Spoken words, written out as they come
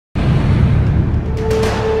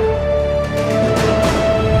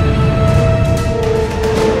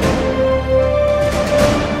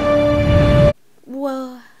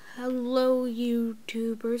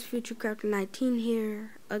YouTubers, FutureCrafter19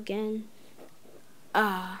 here again.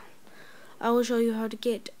 I will show you how to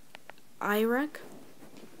get iRec.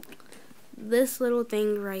 This little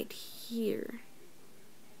thing right here.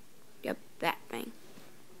 Yep, that thing.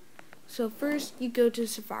 So first you go to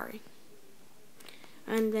Safari,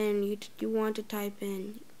 and then you want to type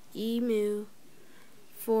in emu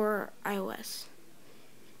for iOS.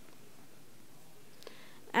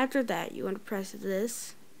 After that, you want to press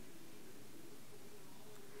this,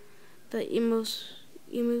 the emu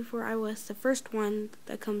for iOS, the first one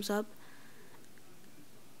that comes up,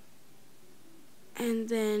 and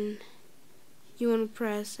then you want to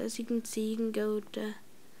press, as you can see, you can go to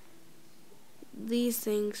these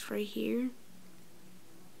things right here.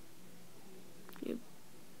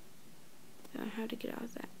 How to get out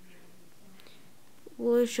of that?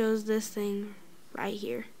 Well, it shows this thing right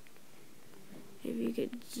here. If you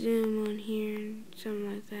could zoom on here and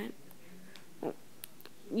something like that. Well,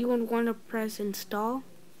 you would want to press install.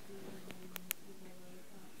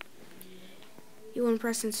 You want to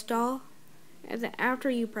press install, and then after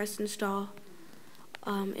you press install,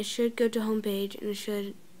 it should go to home page and it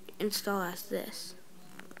should install as this.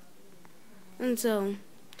 And so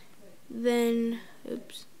then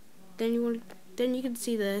then you can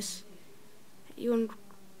see this. You want to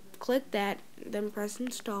click that, then press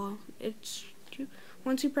install.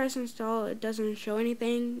 Once you press install, it doesn't show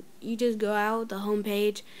anything. You just go out the home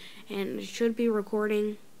page, and it should be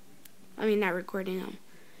recording. I mean, not recording,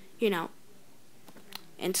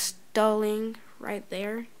 installing right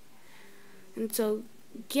there. And so,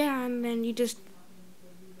 yeah, and then you just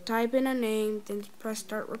type in a name, then press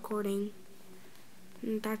start recording.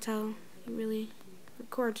 And that's how you really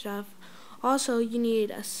record stuff. Also, you need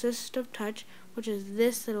assistive touch, which is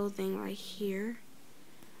this little thing right here.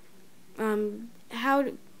 How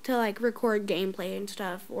to like record gameplay and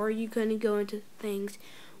stuff, or you couldn't go into things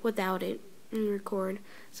without it and record.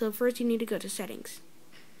 So first you need to go to settings.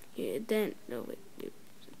 And then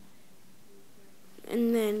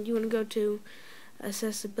you want to go to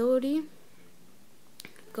accessibility.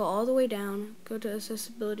 Go all the way down. Go to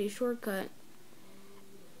accessibility shortcut.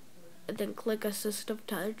 And then click assistive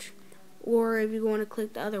touch. Or if you want to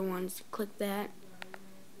click the other ones, click that.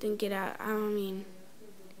 Then get out. I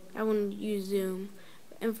wouldn't use zoom.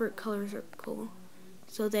 Invert colors are cool.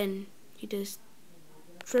 So then you just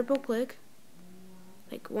triple click.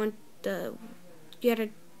 You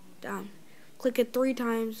gotta click it 3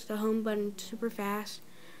 times, the home button, super fast,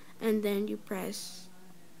 and then you press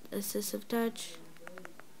assistive touch,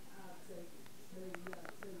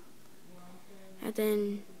 and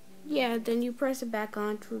then you press it back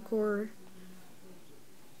on to record.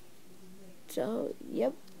 So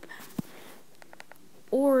yep.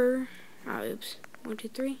 Or, oops, 1, 2,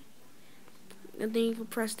 3. And then you can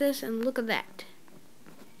press this, and look at that.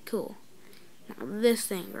 Cool. Now this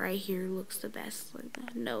thing right here looks the best like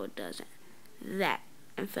that. No, it doesn't. That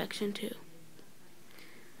infection too.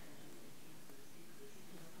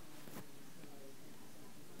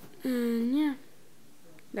 And yeah,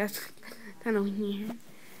 that's kind of weird.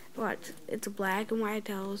 Watch, it's black and white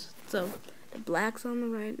tiles. So the black's on the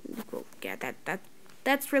right. Cool. Yeah,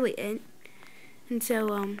 that's really it. And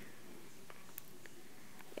so,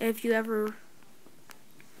 if you ever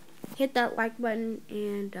hit that like button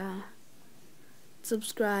and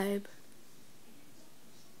subscribe.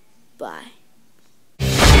 Bye.